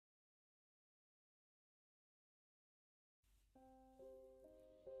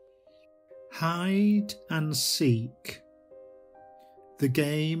Hide and seek, the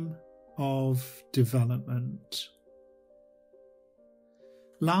game of development.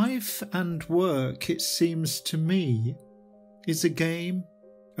 Life and work, it seems to me, is a game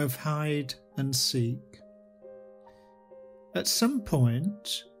of hide and seek. At some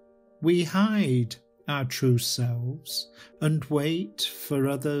point, we hide our true selves and wait for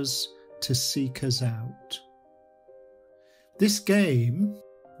others to seek us out. This game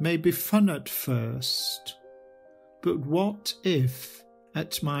may be fun at first, but what if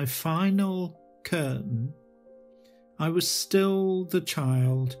at my final curtain I was still the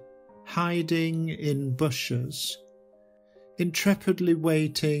child hiding in bushes, intrepidly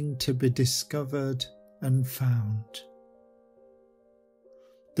waiting to be discovered and found?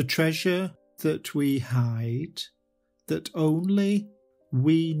 The treasure that we hide, that only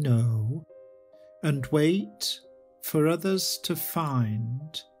we know, and wait for others to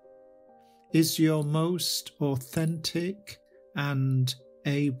find, is your most authentic and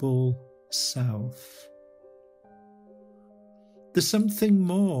able self. The something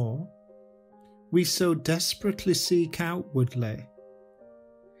more we so desperately seek outwardly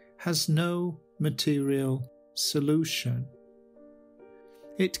has no material solution.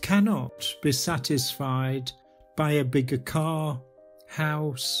 It cannot be satisfied by a bigger car,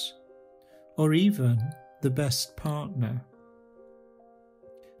 house, or even the best partner.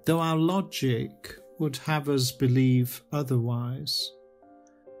 Though our logic would have us believe otherwise.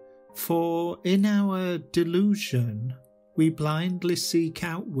 For in our delusion, we blindly seek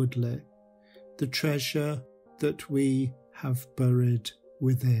outwardly the treasure that we have buried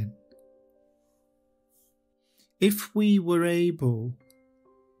within. If we were able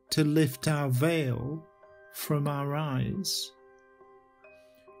to lift our veil from our eyes,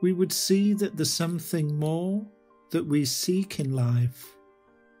 we would see that the something more that we seek in life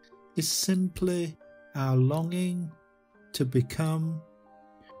is simply our longing to become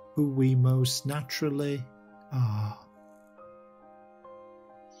who we most naturally are.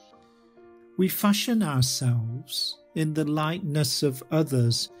 We fashion ourselves in the likeness of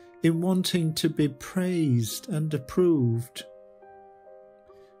others in wanting to be praised and approved.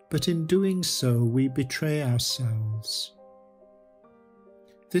 But in doing so, we betray ourselves.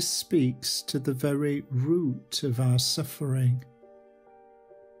 This speaks to the very root of our suffering.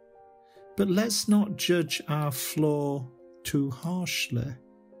 But let's not judge our flaw too harshly,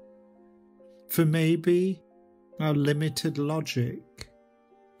 for maybe our limited logic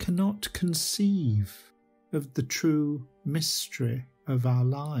cannot conceive of the true mystery of our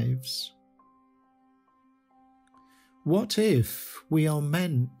lives. What if we are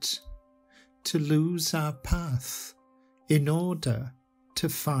meant to lose our path in order to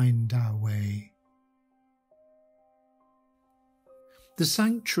find our way? The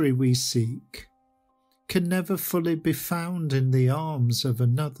sanctuary we seek can never fully be found in the arms of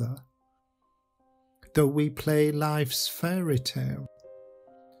another, though we play life's fairy tale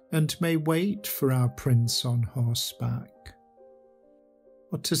and may wait for our prince on horseback,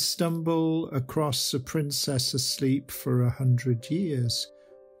 or to stumble across a princess asleep for 100 years,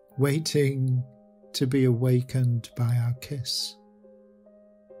 waiting to be awakened by our kiss.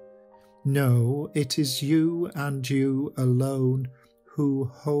 No, it is you and you alone who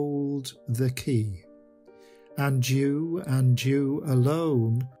hold the key, and you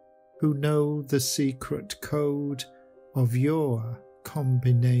alone who know the secret code of your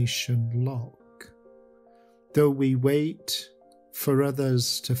combination lock. Though we wait for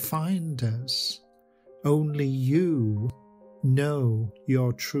others to find us, only you know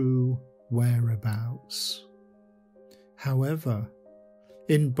your true whereabouts. However,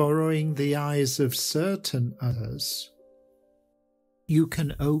 in borrowing the eyes of certain others, you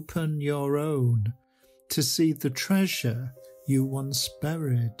can open your own to see the treasure you once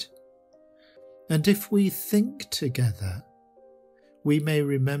buried. And if we think together, we may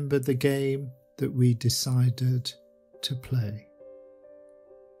remember the game that we decided to play.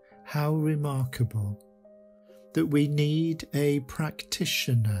 How remarkable that we need a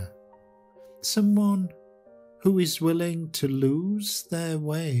practitioner, someone who is willing to lose their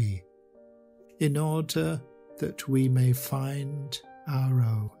way in order that we may find our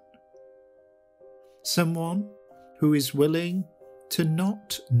own. Someone who is willing to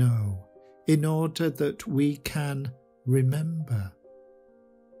not know in order that we can remember.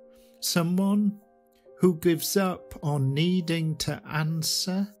 Someone who gives up on needing to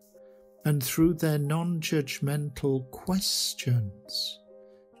answer and through their non-judgmental questions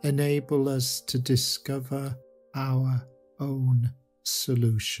enable us to discover our own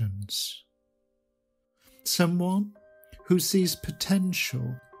solutions. Someone who sees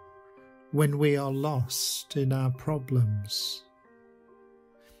potential when we are lost in our problems?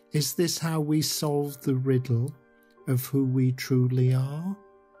 Is this how we solve the riddle of who we truly are?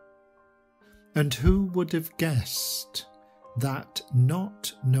 And who would have guessed that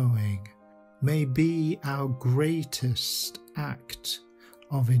not knowing may be our greatest act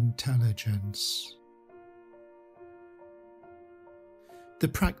of intelligence? The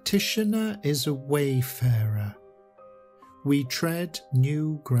practitioner is a wayfarer. We tread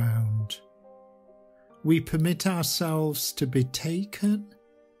new ground. We permit ourselves to be taken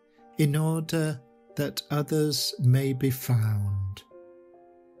in order that others may be found.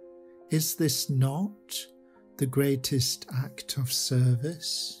 Is this not the greatest act of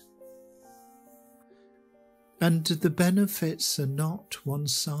service? And the benefits are not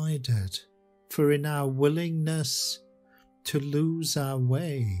one-sided, for in our willingness to lose our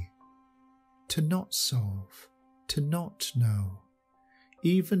way, to not solve, to not know,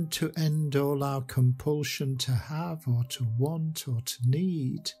 even to end all our compulsion to have or to want or to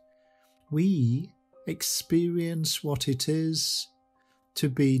need, we experience what it is to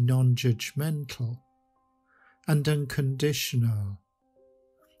be non-judgmental and unconditional,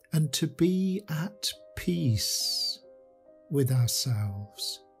 and to be at peace with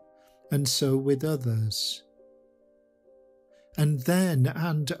ourselves, and so with others. And then,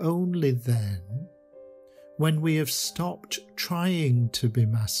 and only then, when we have stopped trying to be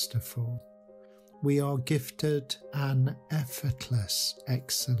masterful, we are gifted an effortless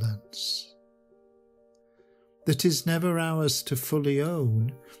excellence that is never ours to fully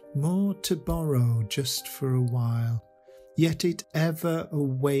own, more to borrow just for a while, yet it ever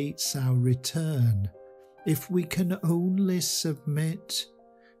awaits our return if we can only submit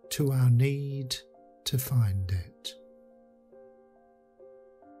to our need to find it.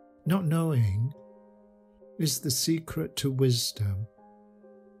 Not knowing is the secret to wisdom.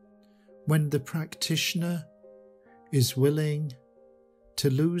 When the practitioner is willing to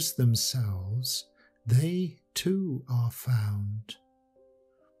lose themselves, they too are found.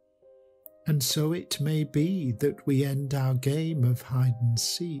 And so it may be that we end our game of hide and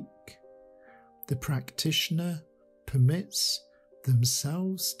seek. The practitioner permits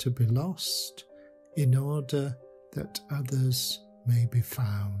themselves to be lost in order that others may be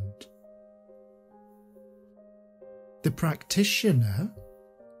found. The practitioner,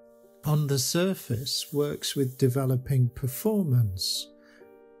 on the surface, works with developing performance,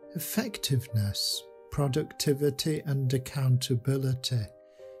 effectiveness, productivity and accountability,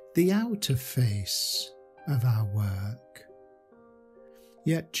 the outer face of our work.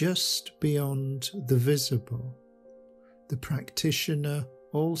 Yet just beyond the visible, the practitioner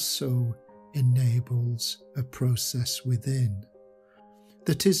also enables a process within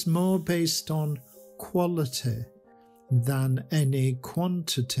that is more based on quality than any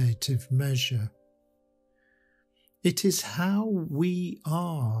quantitative measure. It is how we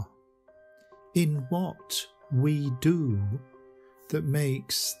are in what we do that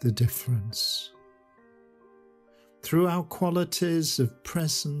makes the difference. Through our qualities of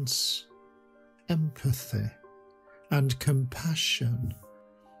presence, empathy, and compassion,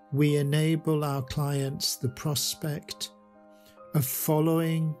 we enable our clients the prospect of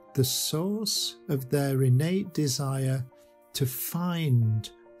following the source of their innate desire to find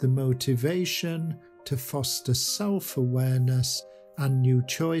the motivation to foster self-awareness and new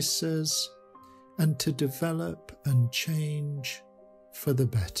choices, and to develop and change for the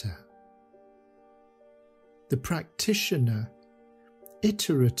better. The practitioner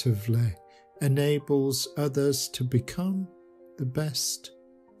iteratively enables others to become the best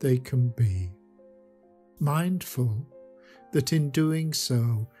they can be, mindful that in doing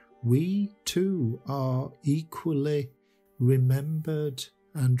so we too are equally remembered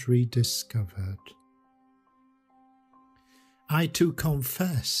and rediscovered. I too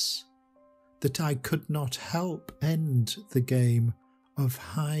confess that I could not help end the game of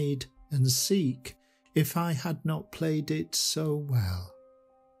hide and seek if I had not played it so well,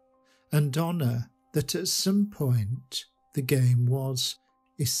 and honour that at some point the game was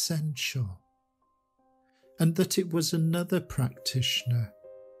essential, and that it was another practitioner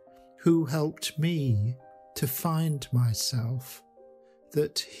who helped me to find myself,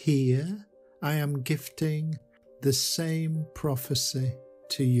 that here I am gifting the same prophecy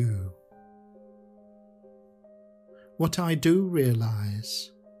to you. What I do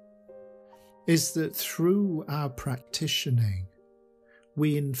realise is that through our practicing,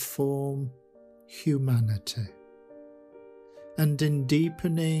 we inform humanity, and in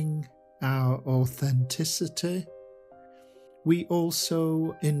deepening our authenticity, we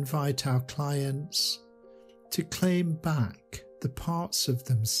also invite our clients to claim back the parts of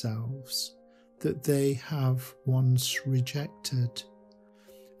themselves that they have once rejected.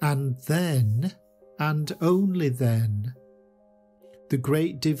 And then, and only then, the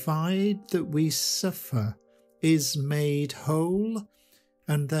great divide that we suffer is made whole,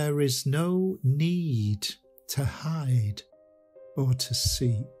 and there is no need to hide or to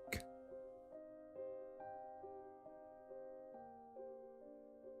seek.